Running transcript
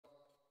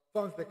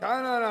from the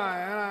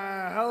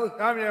Canada, host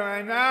I'm here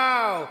right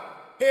now.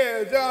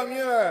 Here's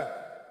your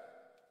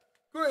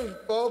great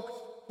folks.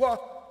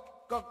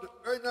 Welcome to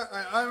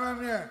Nightline.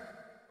 I'm here.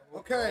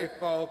 Okay,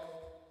 folks.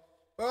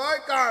 Well, I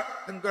got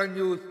some good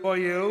news for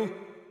you.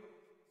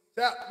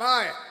 Seth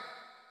Meyers.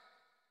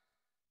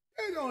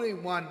 There's only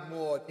one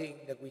more thing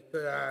that we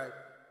could add,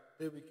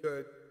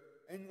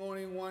 and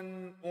only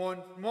one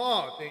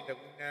small thing that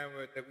we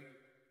ever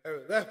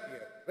left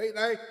here. Late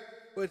night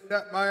with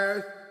Seth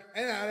Meyers,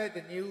 and added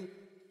the new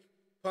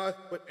plus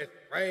with a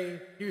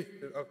strange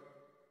future.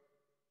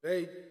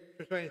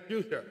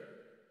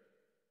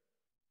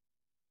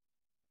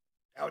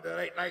 Now the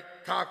late night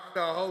talk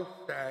show host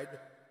said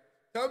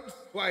some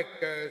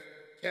strikers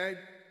can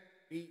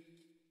be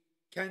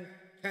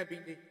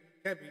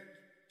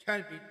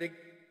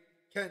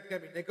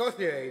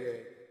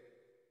negotiated.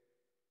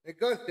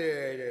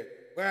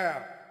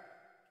 Well,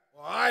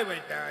 I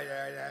went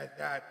there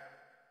that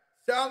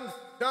some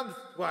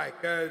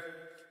strikers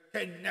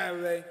can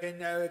never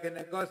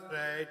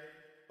negotiate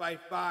by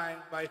fine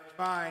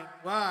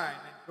wine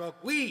and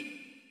smoke weed.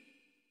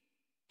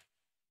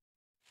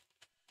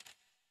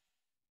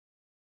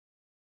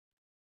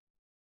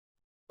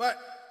 But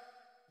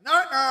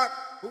knock,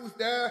 who's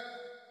there?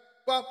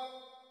 Bump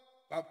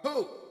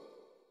who?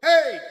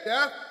 Hey,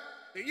 Seth,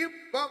 did you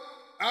bump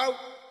out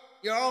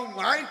your own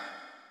wife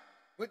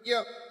with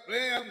your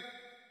premium?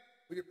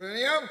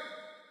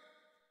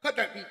 Cut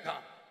that beat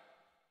off.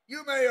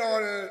 You may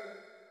order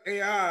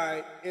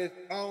AI is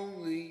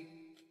only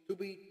to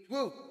be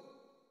true.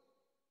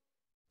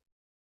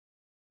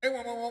 Hey,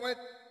 one moment.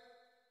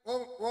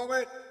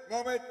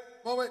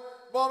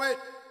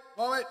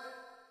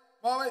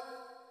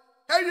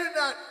 Have you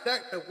not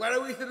checked the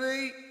weather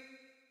recently?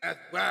 As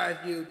well as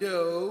you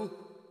do.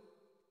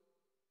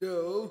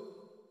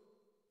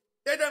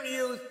 There's some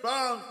used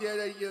phones here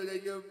that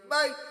you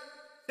might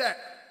check.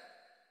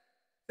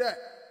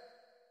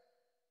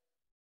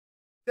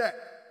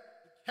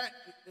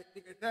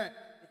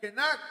 You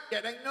cannot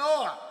get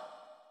ignored.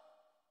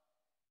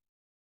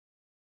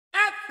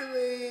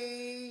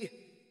 Actually,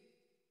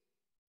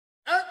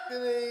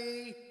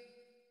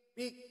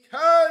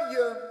 because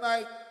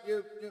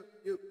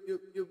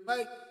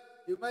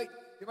you might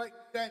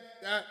sense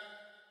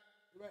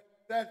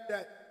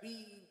that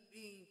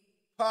being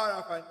part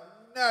of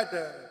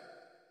another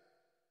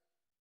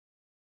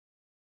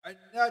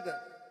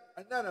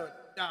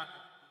done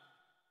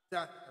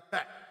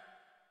effect.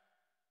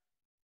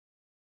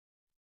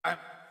 I'm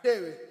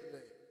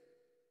seriously.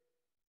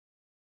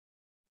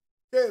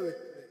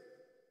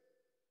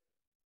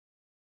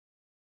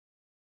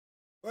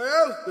 What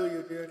else do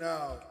you do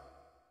now?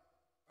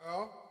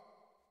 Well,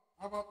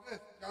 how about this?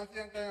 Y'all see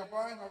anything I'm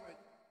buying of it?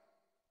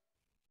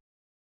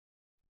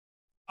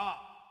 Oh,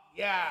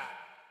 yeah.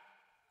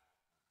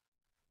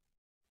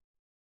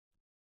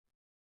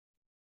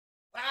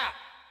 Wow.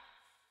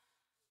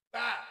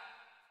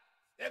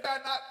 They're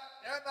gonna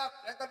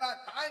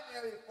time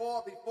you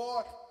before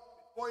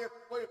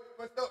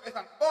it's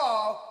on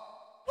fall.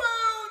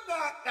 Well,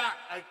 not that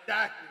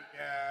exactly,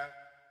 yeah.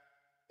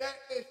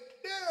 There's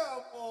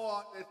still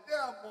more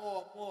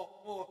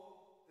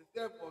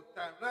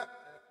time left.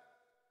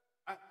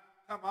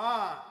 Come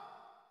on.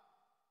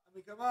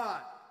 Come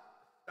on.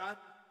 The sun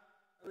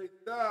will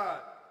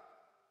start.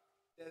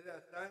 There's a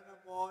sun in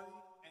the morning,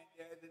 and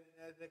there's the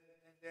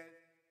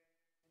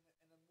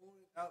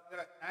moon out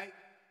there at night.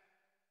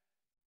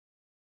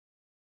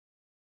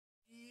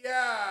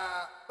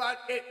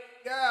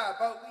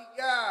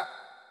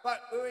 But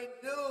we're in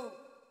June.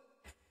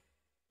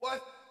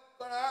 What's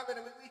gonna happen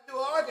if we reach to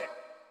August?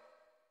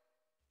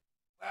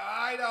 Well,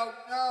 I don't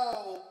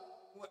know,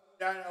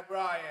 Dan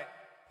O'Brien,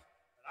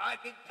 but I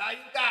can tell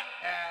you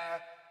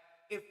that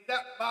if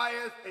Seth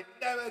Meyers can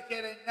never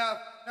get enough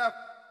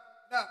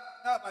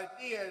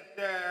ideas,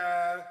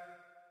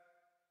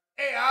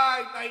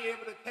 AI may be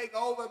able to take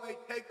over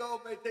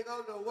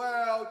the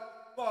world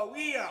for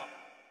real.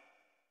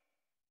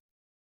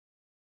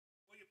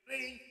 Will you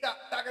please stop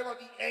talking about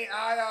the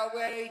AI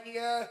already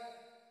here?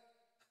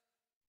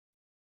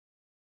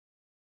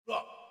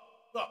 Look,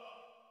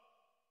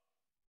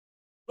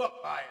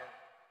 Meyers.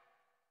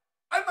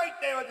 I might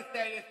be able to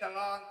say this a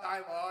long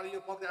time for all of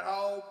you folks at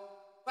home,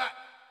 but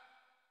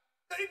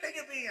don't you think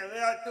you're being a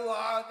little too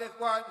hard on this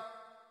one?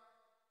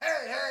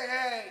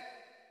 Hey.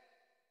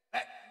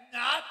 Let's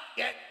not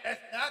get in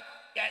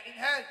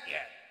hand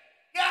yet.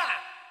 Yeah,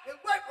 and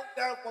right from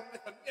there what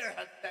Mr. Meyers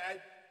has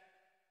said,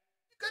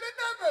 you could have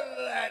never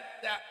let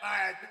that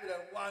Meyers do the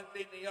one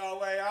thing they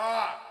always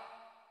are.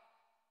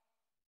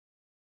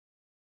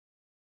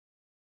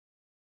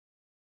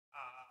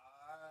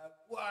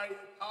 What are you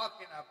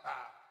talking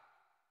about?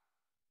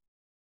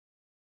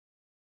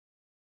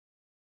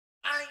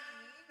 I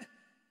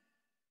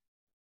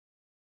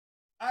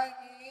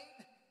mean,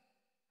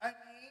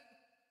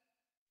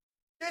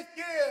 this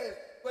year's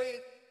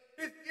great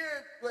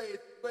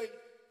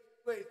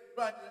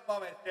run in the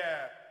moment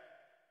there.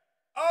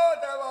 All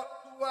the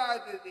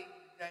tragedies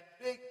and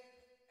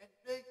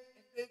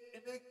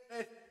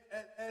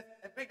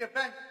big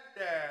events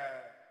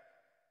there.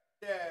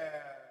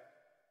 There.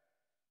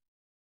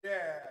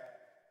 There.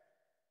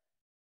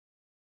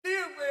 Do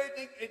you really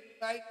think it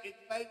might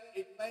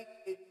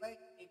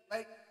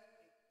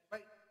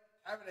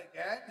happen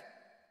again?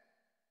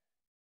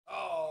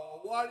 Oh,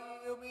 what do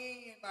you mean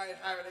it might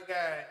happen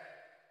again?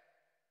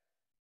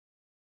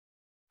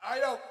 I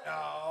don't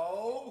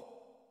know.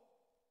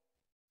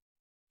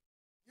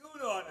 You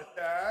don't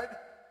understand.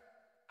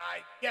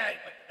 I get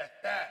what you just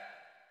said.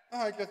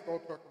 I just go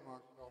to a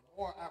commercial.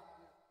 More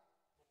after.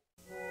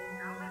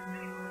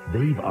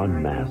 They've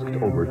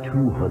unmasked over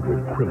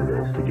 200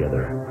 criminals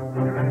together.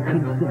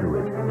 Consider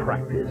it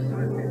practice.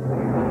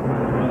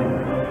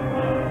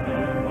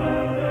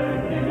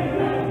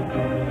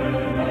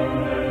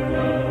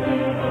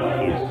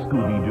 It's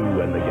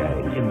Scooby-Doo and the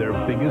gang in their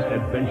biggest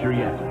adventure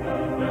yet.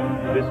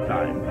 This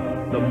time,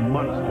 the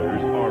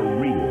monsters are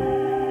real.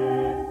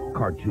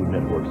 Cartoon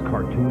Network's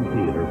Cartoon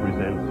Theater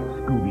presents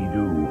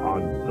Scooby-Doo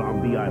on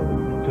Zombie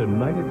Island.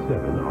 Tonight at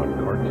 7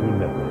 on Cartoon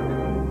Network.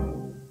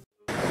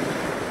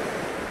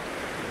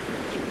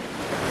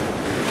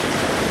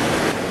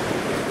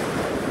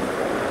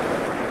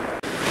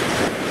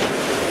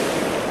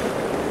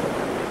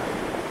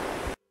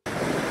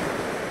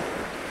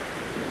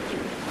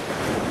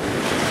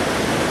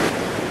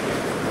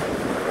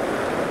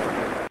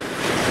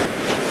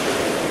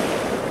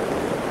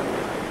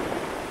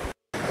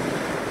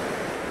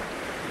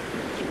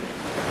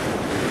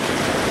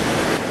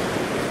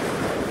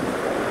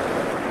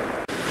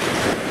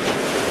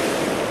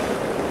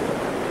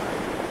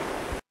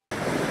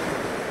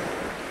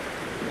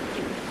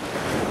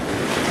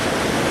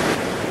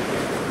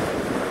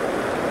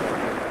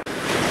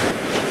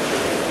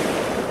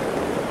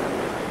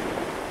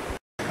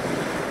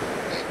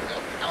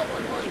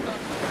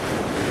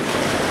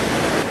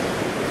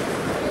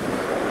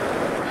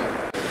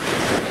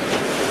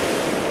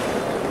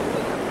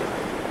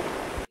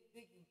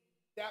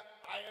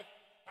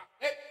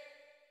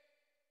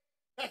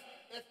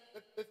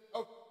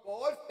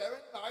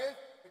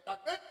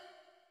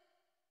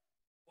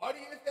 What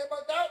do you say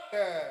about that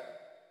then?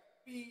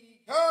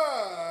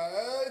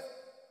 Because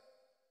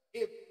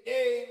if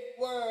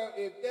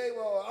they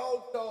were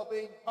also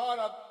being part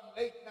of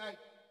late night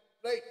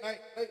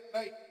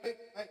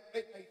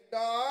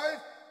stars,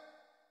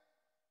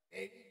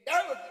 maybe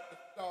that would get the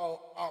show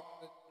off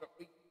the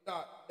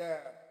start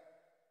there.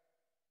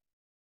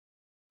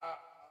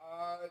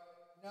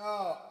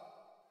 No.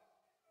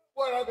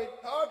 What I've been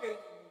talking to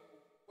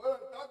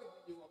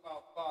you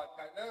about,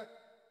 bartender,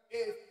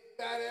 is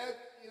that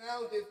everything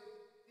else is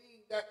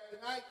seeing that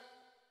tonight.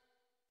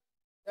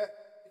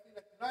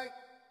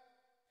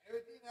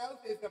 Everything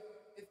else is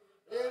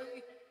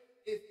really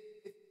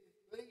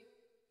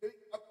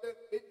up there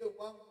into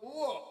one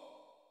rule.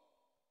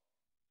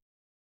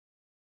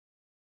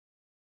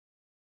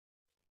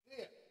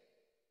 Here,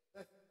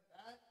 there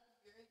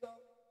you go.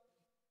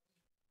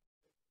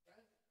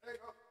 There you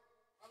go.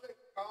 Public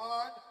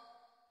card.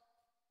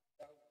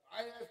 The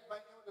virus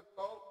might know the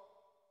code.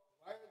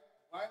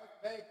 Virus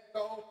may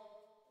go.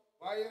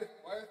 Virus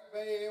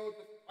may able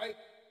to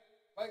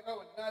spike up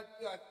and not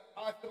be as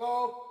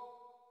possible.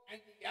 And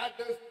the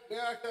actors, they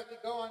actually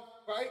go on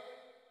strike.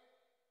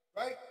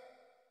 Right?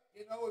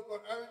 You know what's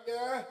going on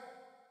there?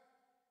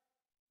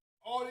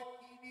 All the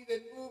TVs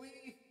and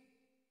movies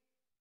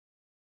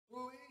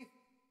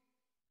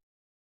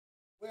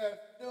will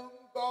soon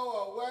go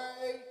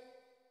away.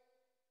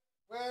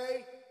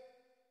 And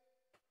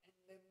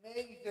the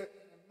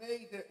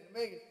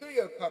major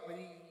studio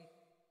companies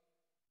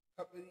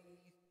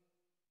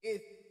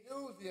is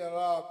losing a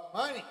lot of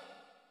money.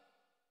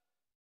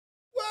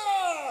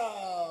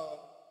 Wow!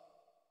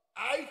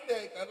 I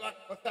think I'd like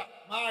to Seth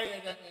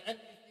Meyers and the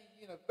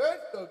NBC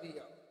Universal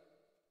deal.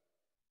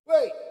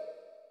 Wait,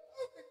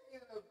 look at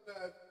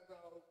Universal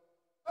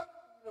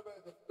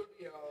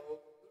Studios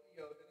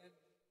and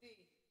NBC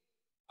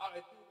are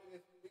the two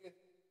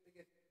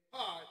biggest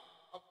parts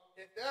of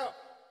this out.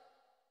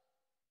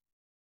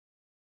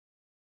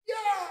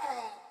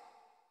 Yeah!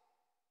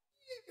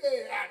 You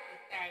didn't have to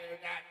say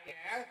that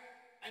there.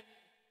 I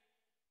mean,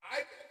 I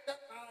think that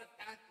Meyers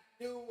has to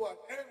do what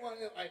anyone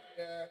is like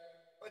there,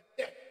 but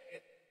this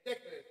is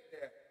ridiculous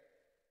there.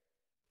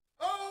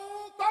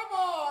 Oh, come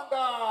on,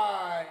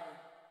 guys!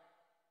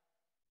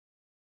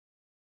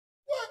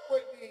 Work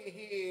with me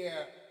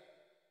here.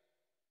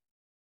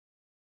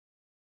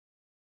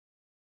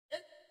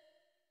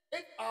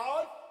 It's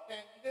all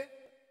standard.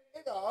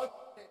 It's all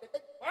standard.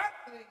 It's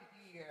happening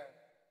here.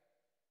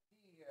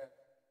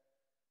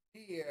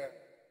 They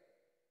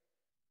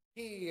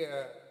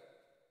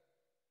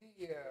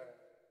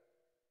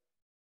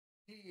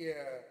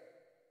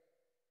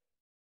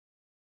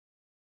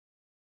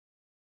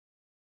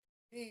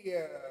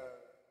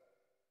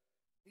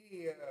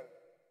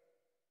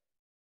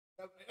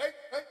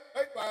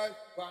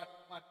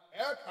want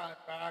their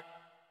contract.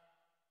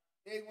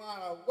 They want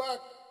to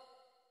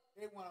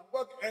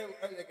work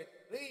every they can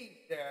please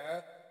there.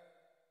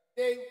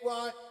 They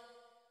want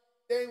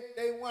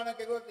to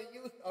get rid of the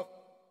use of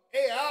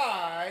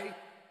AI.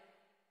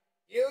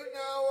 You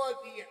know what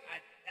the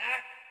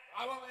attack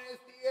problem is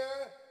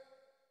here?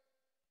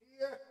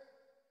 Here?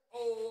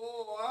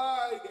 Oh,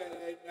 I get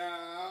it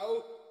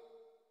now.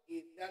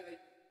 Is that you're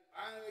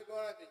finally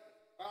gonna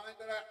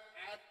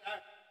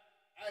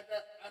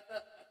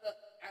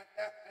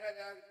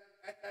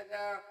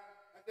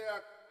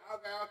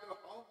after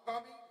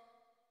homecoming?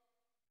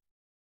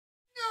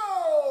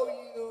 No,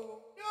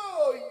 you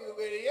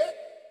idiot.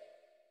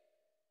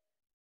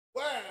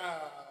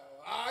 Well,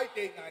 I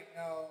think I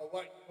know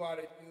what you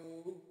want to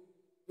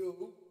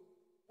do.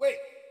 Wait.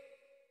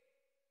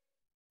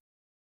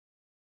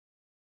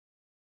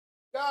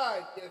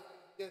 Guys, just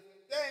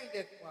saying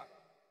this one.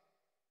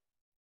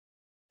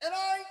 And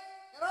I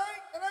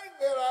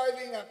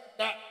realizing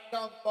that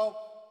some folks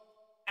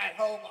at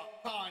home are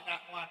calling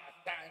that one a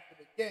sign to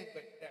begin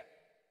with that.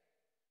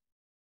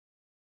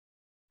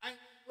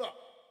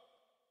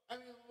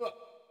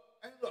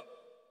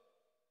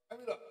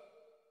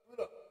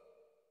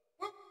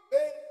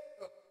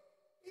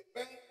 We've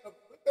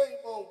been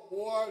more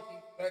wars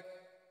than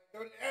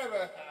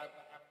ever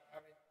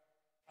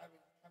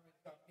having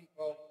some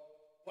people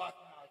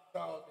watching our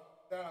shows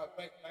instead of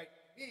like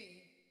me.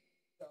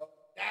 So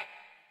that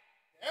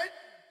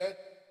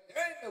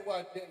then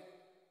what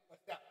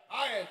Seth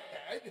Meyers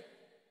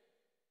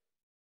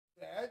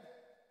said.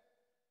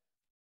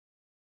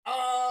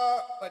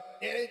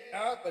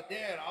 But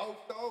then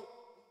also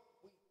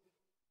we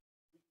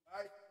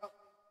tried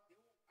something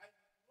new and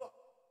look.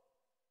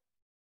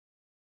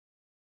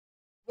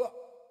 So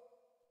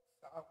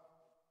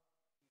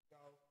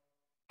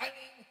I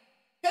mean,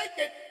 take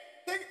it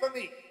from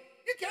me.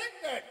 You can't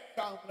get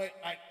some late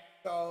night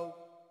shows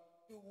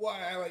do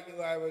whatever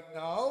you ever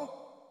know.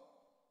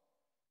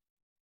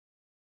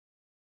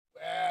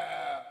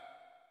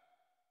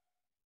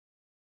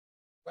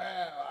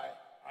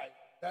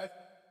 That's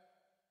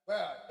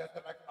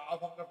like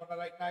album for the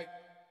late night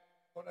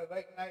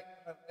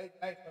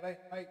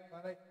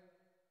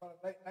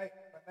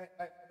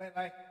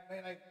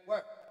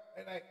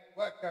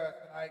workers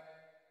tonight.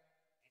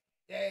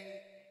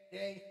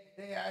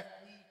 They asked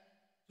me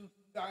to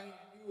sign a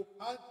new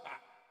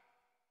contract.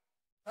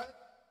 Sign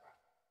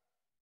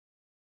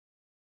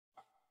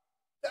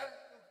a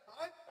new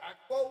contract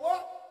for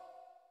what?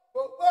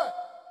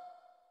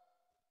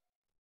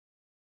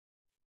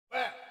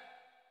 Well,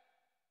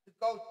 to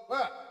go to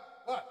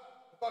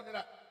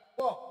that to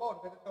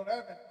go to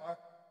Edmonton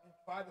in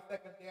 5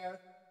 seconds there,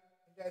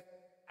 and just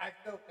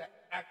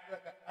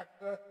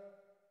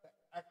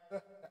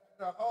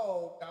the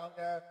hole down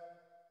there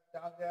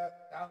in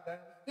the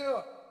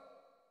sewer.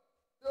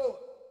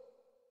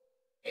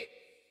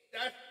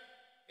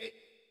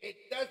 It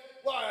does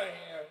water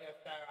here,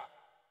 Sarah.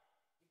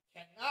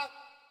 You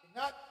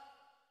cannot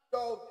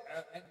go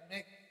there and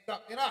make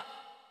something up.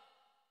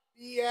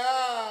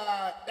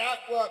 Yeah, that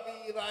would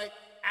be like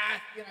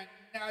asking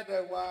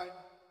another one,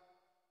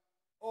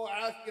 or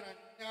asking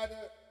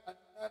another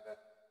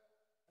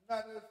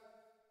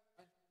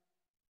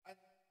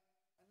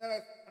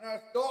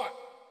store.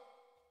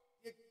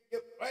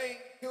 You're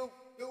playing too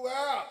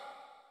well.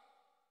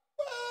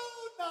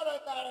 Well, not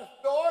another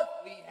store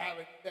we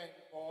haven't seen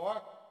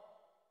before.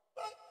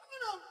 But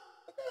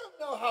I don't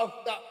know how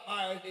Seth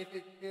Meyers is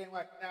doing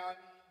right now. I mean,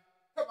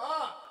 come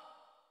on.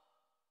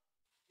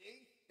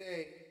 These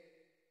days,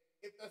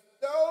 if the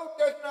show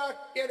does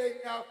not get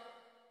enough,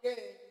 if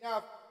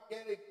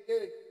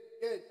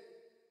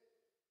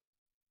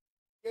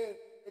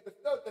the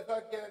show does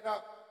not get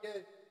enough,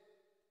 get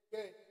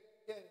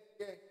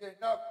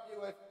enough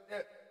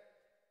viewership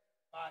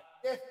by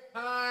this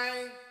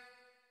time,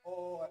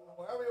 or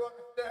whatever you want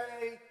to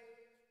say,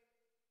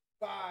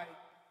 by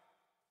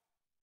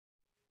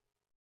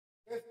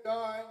this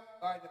time,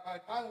 by the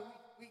time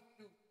we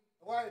do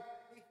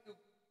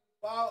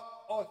fall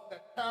or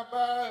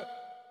September,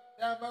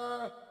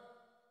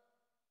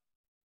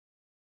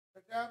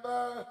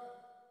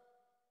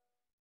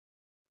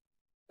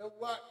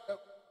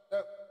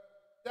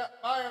 the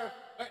Meyers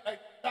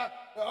like that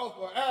the house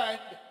will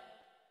end,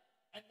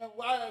 and the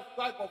Meyers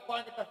tribe will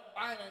find a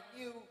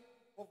new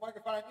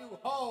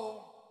home.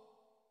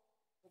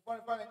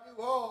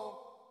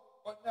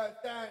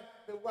 Understand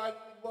the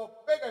writing will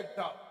bigger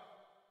job.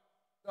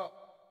 So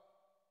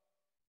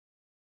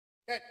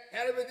that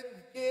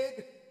television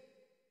gig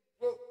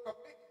will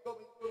completely go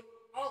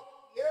out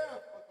the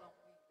air for some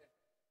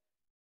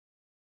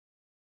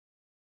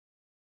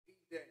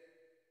reason.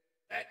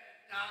 Let's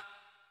not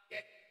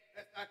get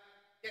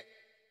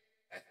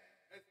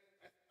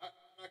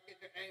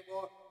any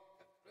more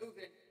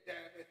conclusions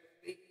there, Mr.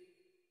 Speak.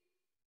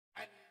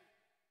 And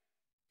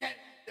then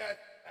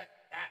just let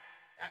that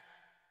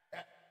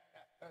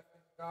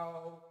person go.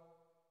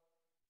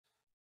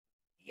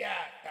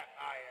 Yeah, Seth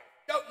Meyers.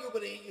 Don't you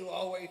believe you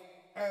always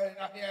turn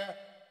up here?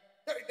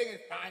 Everything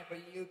is time for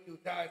you to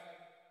just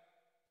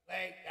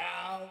lay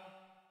down.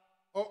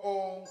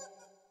 Uh-oh.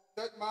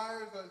 Seth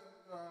Meyers has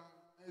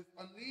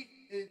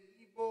unleashed his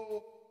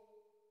evil.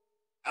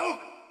 Oh,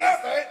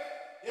 that's it!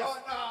 Yes. Oh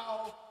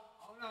no!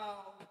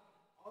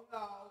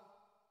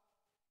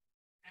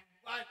 And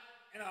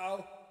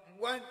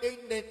one thing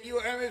that you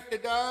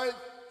Emerson does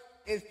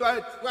is try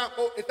to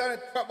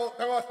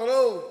trouble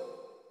saloon.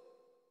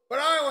 But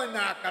I was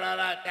not gonna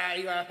let that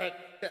you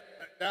sit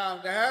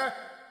down there.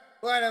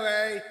 But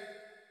anyway,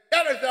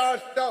 that is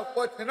our stuff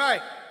for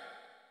tonight.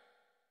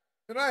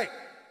 Tonight.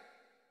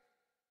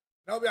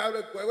 Now we have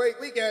a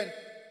great weekend.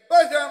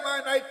 First on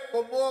my night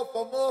for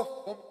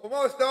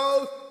more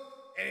shows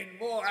and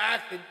more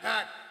action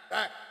packed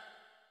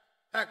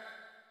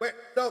wet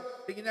soap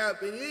so you now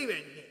believe in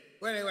it.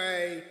 But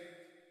anyway,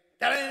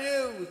 telling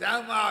news,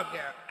 I'm off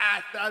here.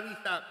 Hasta la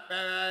vista,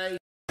 baby.